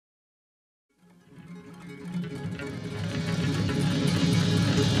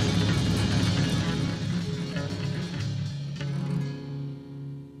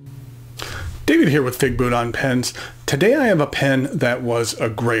David here with figbootonpens. Today I have a pen that was a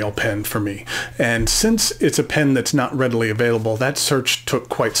grail pen for me, and since it's a pen that's not readily available, that search took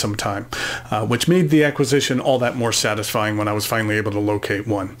quite some time, which made the acquisition all that more satisfying when I was finally able to locate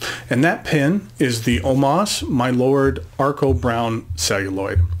one. And that pen is the Omas Milord Arco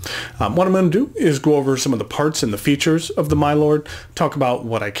Celluloid. What I'm going to do is go over some of the parts and the features of the Milord, talk about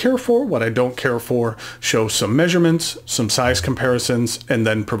what I care for, what I don't care for, show some measurements, some size comparisons, and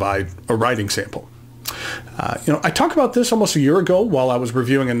then provide a writing sample. I talked about this almost a year ago while I was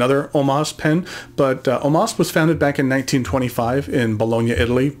reviewing another Omas pen, but Omas was founded back in 1925 in Bologna,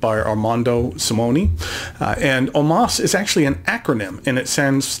 Italy by Armando Simoni. And Omas is actually an acronym, and it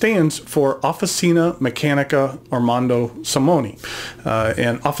stands for Officina Meccanica Armando Simoni.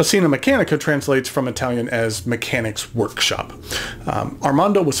 And Officina Meccanica translates from Italian as Mechanic's Workshop.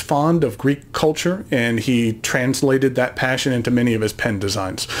 Armando was fond of Greek culture, and he translated that passion into many of his pen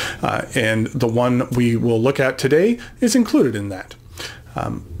designs. And the one we will look at today is included in that.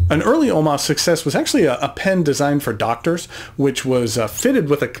 An early Omas success was actually a pen designed for doctors, which was fitted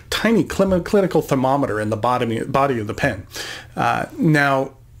with a tiny clinical thermometer in the body of the pen.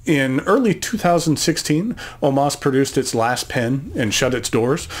 Now, in early 2016, Omas produced its last pen and shut its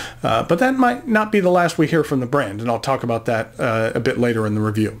doors, but that might not be the last we hear from the brand, and I'll talk about that a bit later in the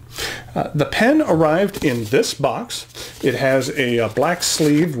review. The pen arrived in this box. It has a black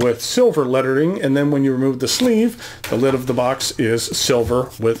sleeve with silver lettering, and then when you remove the sleeve, the lid of the box is silver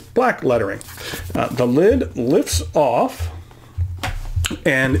with black lettering. The lid lifts off,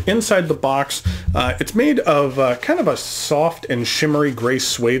 and inside the box, it's made of kind of a soft and shimmery gray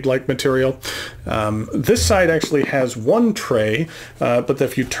suede-like material. This side actually has one tray, but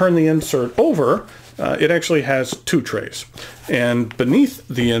if you turn the insert over, it actually has two trays. And beneath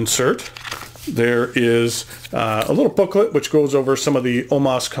the insert, there is a little booklet which goes over some of the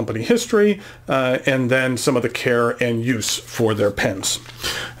Omas company history and then some of the care and use for their pens.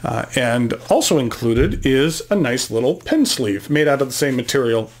 And also included is a nice little pen sleeve made out of the same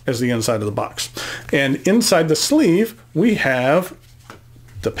material as the inside of the box. And inside the sleeve we have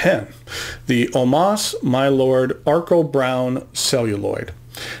the pen, the Omas Milord Arco Celluloid.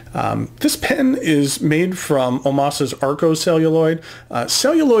 This pen is made from Omas's Arco Celluloid.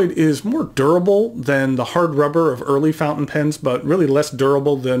 Celluloid is more durable than the hard rubber of early fountain pens, but really less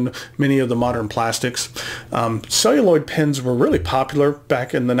durable than many of the modern plastics. Celluloid pens were really popular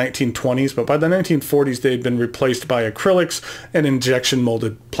back in the 1920s, but by the 1940s they had been replaced by acrylics and injection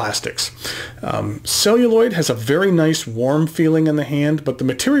molded plastics. Celluloid has a very nice warm feeling in the hand, but the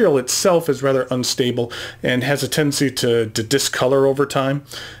material itself is rather unstable and has a tendency to discolor over time.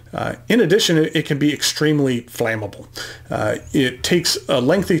 In addition, it can be extremely flammable. It takes a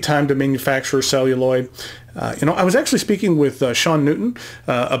lengthy time to manufacture celluloid. I was actually speaking with Sean Newton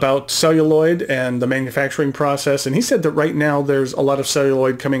about celluloid and the manufacturing process, and he said that right now there's a lot of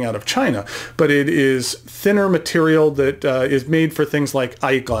celluloid coming out of China, but it is thinner material that is made for things like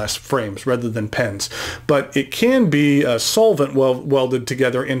eyeglass frames rather than pens. But it can be solvent welded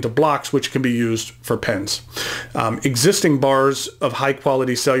together into blocks, which can be used for pens. Existing bars of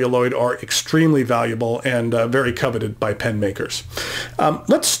high-quality celluloid are extremely valuable and very coveted by pen makers.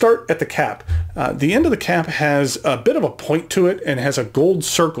 Let's start at the cap. The end of the cap has a bit of a point to it and has a gold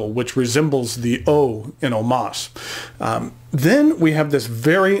circle which resembles the O in Omas. Then we have this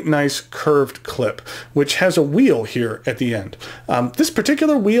very nice curved clip which has a wheel here at the end. This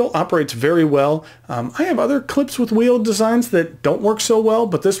particular wheel operates very well. I have other clips with wheel designs that don't work so well,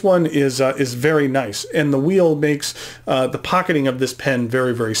 but this one is very nice, and the wheel makes the pocketing of this pen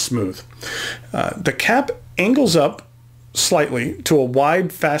very, very smooth. The cap angles up slightly to a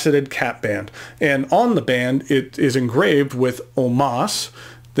wide faceted cap band, and on the band it is engraved with Omas.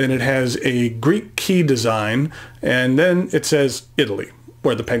 Then it has a Greek key design, and then it says Italy,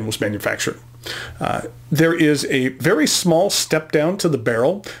 where the pen was manufactured. There is a very small step down to the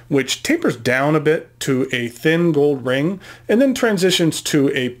barrel, which tapers down a bit to a thin gold ring, and then transitions to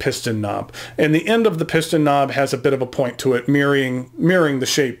a piston knob. And the end of the piston knob has a bit of a point to it, mirroring the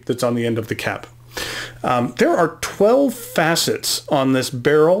shape that's on the end of the cap. There are 12 facets on this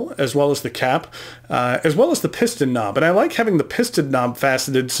barrel, as well as the cap, as well as the piston knob. And I like having the piston knob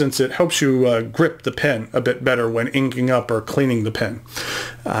faceted since it helps you grip the pen a bit better when inking up or cleaning the pen.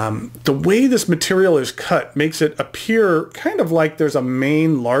 The way this material is cut makes it appear kind of like there's a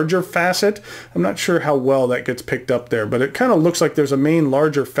main larger facet. I'm not sure how well that gets picked up there, but it kind of looks like there's a main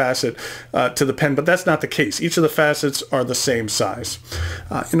larger facet to the pen, but that's not the case. Each of the facets are the same size.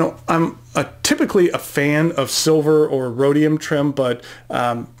 I'm typically a fan of silver or rhodium trim, but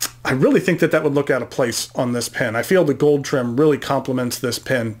I really think that that would look out of place on this pen. I feel the gold trim really complements this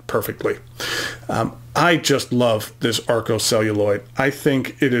pen perfectly. I just love this Arco Celluloid. I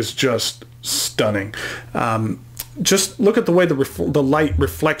think it is just stunning. Just look at the way the light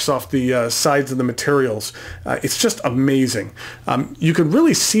reflects off the sides of the materials. It's just amazing. You can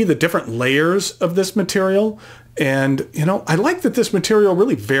really see the different layers of this material. And, you know, I like that this material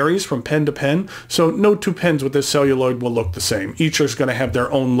really varies from pen to pen. So no two pens with this celluloid will look the same. Each is going to have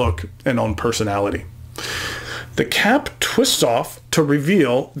their own look and own personality. The cap twists off to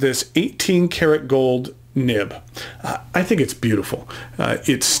reveal this 18 karat gold nib. I think it's beautiful.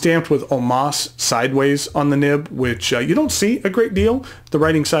 It's stamped with Omas sideways on the nib, which you don't see a great deal, the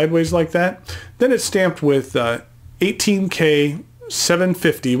writing sideways like that. Then it's stamped with 18K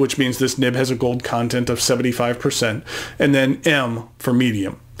 750, which means this nib has a gold content of 75%, and then M for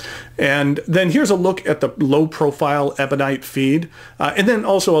medium. And then here's a look at the low profile ebonite feed, and then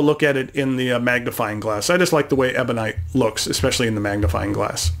also a look at it in the magnifying glass. I just like the way ebonite looks, especially in the magnifying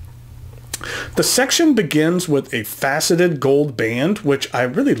glass. The section begins with a faceted gold band, which I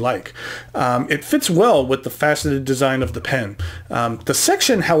really like. It fits well with the faceted design of the pen. The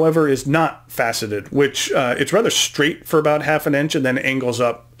section, however, is not faceted, which it's rather straight for about ½ an inch and then angles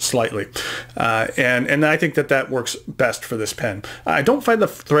up slightly. And I think that that works best for this pen. I don't find the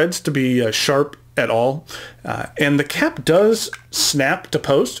threads to be sharp at all. And the cap does snap to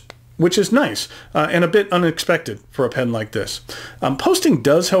post, which is nice and a bit unexpected for a pen like this. Posting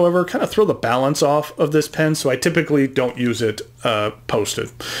does, however, kind of throw the balance off of this pen, so I typically don't use it posted.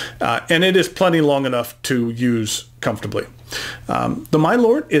 And it is plenty long enough to use comfortably. The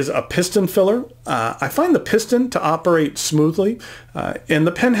Milord is a piston filler. I find the piston to operate smoothly, and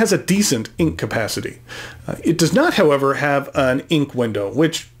the pen has a decent ink capacity. It does not, however, have an ink window,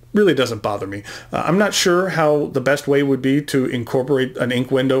 which really doesn't bother me. I'm not sure how the best way would be to incorporate an ink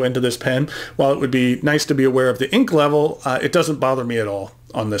window into this pen. While it would be nice to be aware of the ink level, it doesn't bother me at all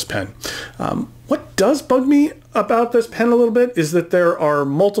on this pen. What does bug me about this pen a little bit is that there are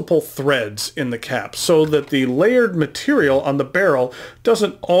multiple threads in the cap, so that the layered material on the barrel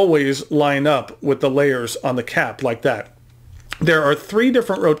doesn't always line up with the layers on the cap like that. There are 3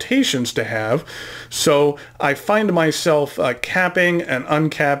 different rotations to have, so I find myself capping and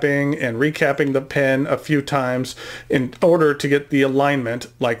uncapping and recapping the pen a few times in order to get the alignment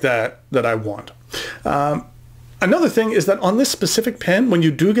like that I want. Another thing is that on this specific pen, when you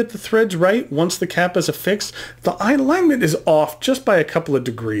do get the threads right, once the cap is affixed, the alignment is off just by a couple of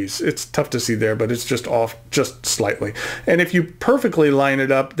degrees. It's tough to see there, but it's just off just slightly. And if you perfectly line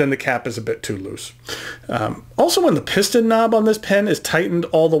it up, then the cap is a bit too loose. Also, when the piston knob on this pen is tightened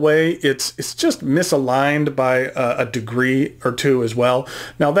all the way, it's just misaligned by a degree or two as well.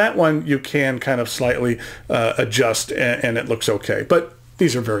 Now that one you can kind of slightly adjust and it looks okay, but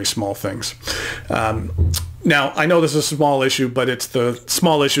these are very small things. Now, I know this is a small issue, but it's the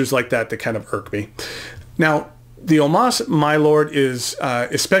small issues like that that kind of irk me. Now, the Omas Milord is,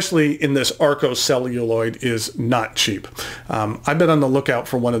 especially in this Arco Celluloid, is not cheap. I've been on the lookout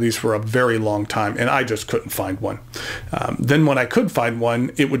for one of these for a very long time, and I just couldn't find one. Then when I could find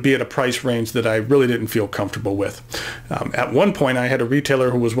one, it would be at a price range that I really didn't feel comfortable with. At one point, I had a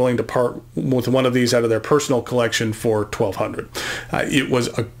retailer who was willing to part with one of these out of their personal collection for $1,200. It was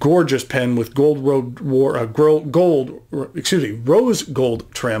a gorgeous pen with rose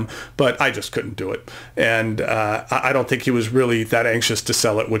gold trim, but I just couldn't do it. And I don't think he was really that anxious to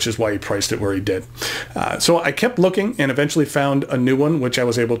sell it, which is why he priced it where he did. So I kept looking and eventually found a new one, which I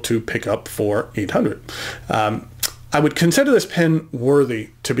was able to pick up for $800. I would consider this pen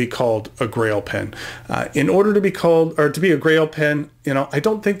worthy to be called a Grail pen. In order to be called, or to be a Grail pen, you know, I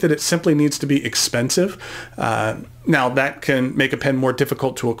don't think that it simply needs to be expensive. Now that can make a pen more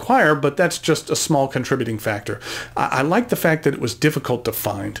difficult to acquire, but that's just a small contributing factor. I like the fact that it was difficult to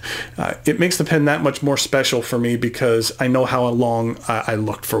find. It makes the pen that much more special for me because I know how long I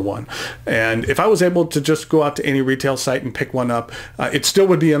looked for one. And if I was able to just go out to any retail site and pick one up, it still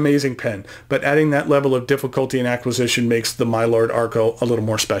would be an amazing pen. But adding that level of difficulty and acquisition makes the Milord Arco a little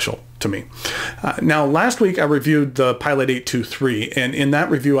more special to me. Now, last week I reviewed the Pilot 823, and in that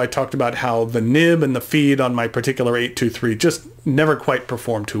review I talked about how the nib and the feed on my particular 823 just never quite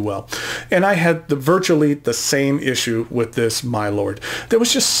performed too well. And I had virtually the same issue with this Milord. There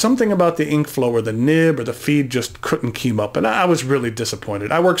was just something about the ink flow or the nib or the feed just couldn't keep up, and I was really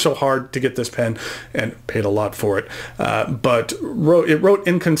disappointed. I worked so hard to get this pen and paid a lot for it, but it wrote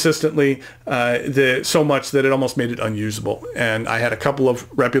inconsistently so much that it almost made it unusable. And I had a couple of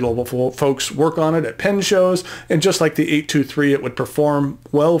reputable folks work on it at pen shows, and just like the 823, it would perform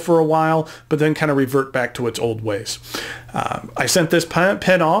well for a while, but then kind of revert back to its old ways. I sent this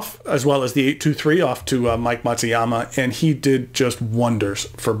pen off, as well as the 823, off to Mike Matsuyama, and he did just wonders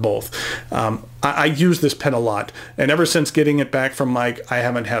for both. I use this pen a lot, and ever since getting it back from Mike, I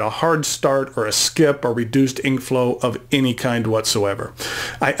haven't had a hard start or a skip or reduced ink flow of any kind whatsoever.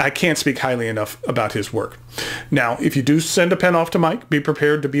 I can't speak highly enough about his work. Now, if you do send a pen off to Mike, be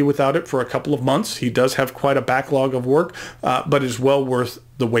prepared to be without it for a couple of months. He does have quite a backlog of work, but is well worth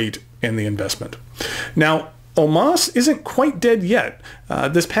the wait and the investment. Now, Omas isn't quite dead yet.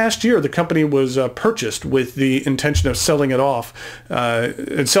 This past year, the company was purchased with the intention of selling it off,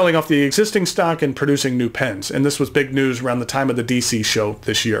 and selling off the existing stock and producing new pens. And this was big news around the time of the DC show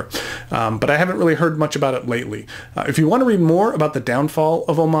this year. But I haven't really heard much about it lately. If you want to read more about the downfall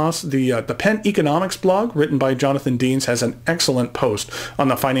of Omas, the Pen Economics blog, written by Jonathan Deans, has an excellent post on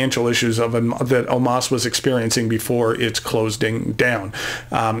the financial issues that Omas was experiencing before its closing down.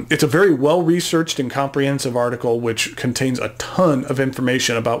 It's a very well-researched and comprehensive article which contains a ton of information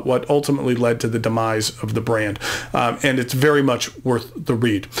about what ultimately led to the demise of the brand, and it's very much worth the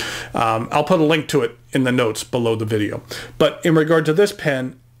read. I'll put a link to it in the notes below the video. But in regard to this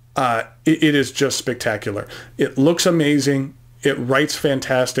pen, it is just spectacular. It looks amazing. It writes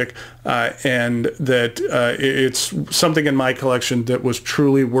fantastic, and that it's something in my collection that was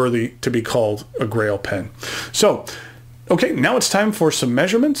truly worthy to be called a Grail pen. So, okay, now it's time for some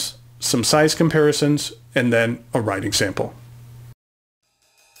measurements, some size comparisons, and then a writing sample.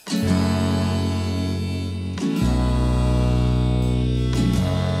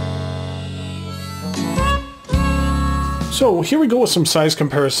 So here we go with some size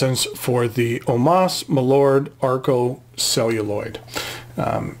comparisons for the Omas Milord Arco Celluloid.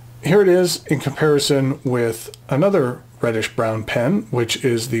 Here it is in comparison with another reddish brown pen, which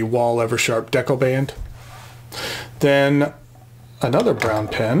is the Wahl Eversharp Decoband. Then another brown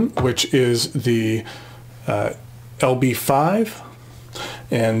pen, which is the LB5.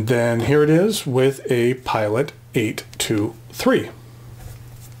 And then here it is with a Pilot 823.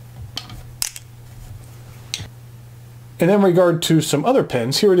 And in regard to some other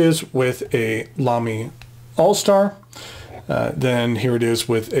pens, here it is with a Lamy All-Star. Then here it is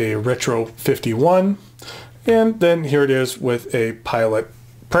with a Retro 51. And then here it is with a Pilot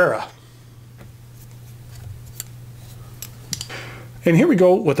Prera. And here we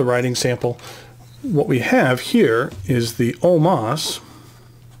go with the writing sample. What we have here is the Omas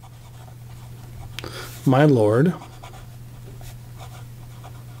Milord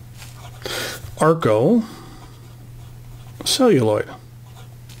Arco Celluloid.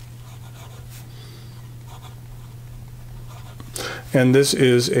 And this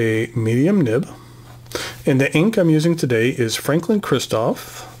is a medium nib. And the ink I'm using today is Franklin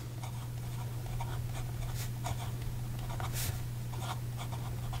Christoph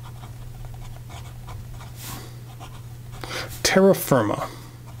Terra Firma.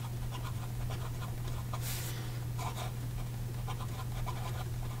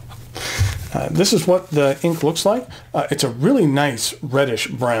 This is what the ink looks like. It's a really nice reddish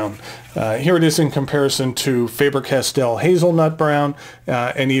brown. Here it is in comparison to Faber-Castell Hazelnut Brown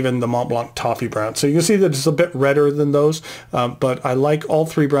and even the Mont Blanc Toffee Brown. So you can see that it's a bit redder than those, but I like all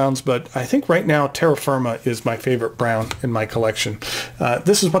three browns, but I think right now Terra Firma is my favorite brown in my collection.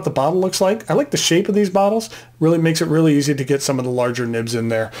 This is what the bottle looks like. I like the shape of these bottles. Really makes it really easy to get some of the larger nibs in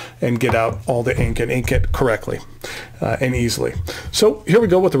there and get out all the ink and ink it correctly and easily. So here we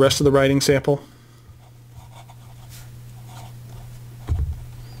go with the rest of the writing sample.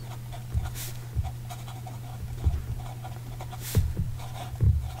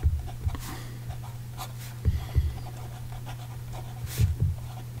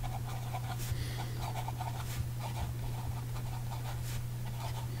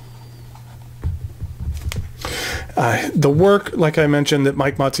 The work, like I mentioned, that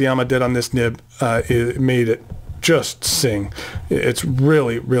Mike Matsuyama did on this nib, it made it just sing. It's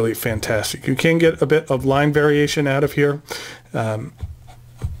really, really fantastic. You can get a bit of line variation out of here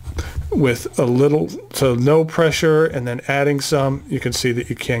with a little, so no pressure, and then adding some, you can see that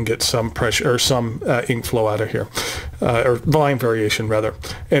you can get some pressure or some ink flow out of here, or line variation rather.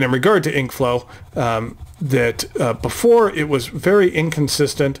 And in regard to ink flow, before it was very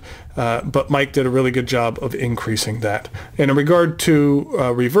inconsistent, but Mike did a really good job of increasing that. And in regard to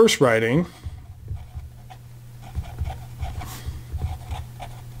reverse writing,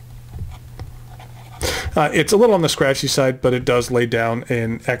 it's a little on the scratchy side, but it does lay down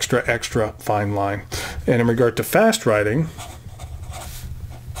an extra fine line. And in regard to fast writing,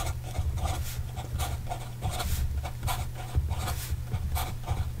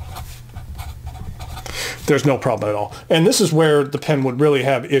 there's no problem at all. And this is where the pen would really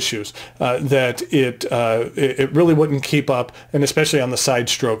have issues, that it really wouldn't keep up, and especially on the side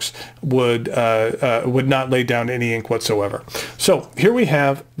strokes would not lay down any ink whatsoever. So here we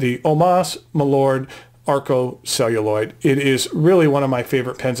have the Omas Milord Arco Celluloid. It is really one of my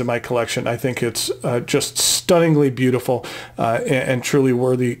favorite pens in my collection. I think it's just stunningly beautiful and truly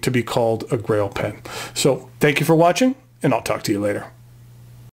worthy to be called a Grail pen. So thank you for watching, and I'll talk to you later.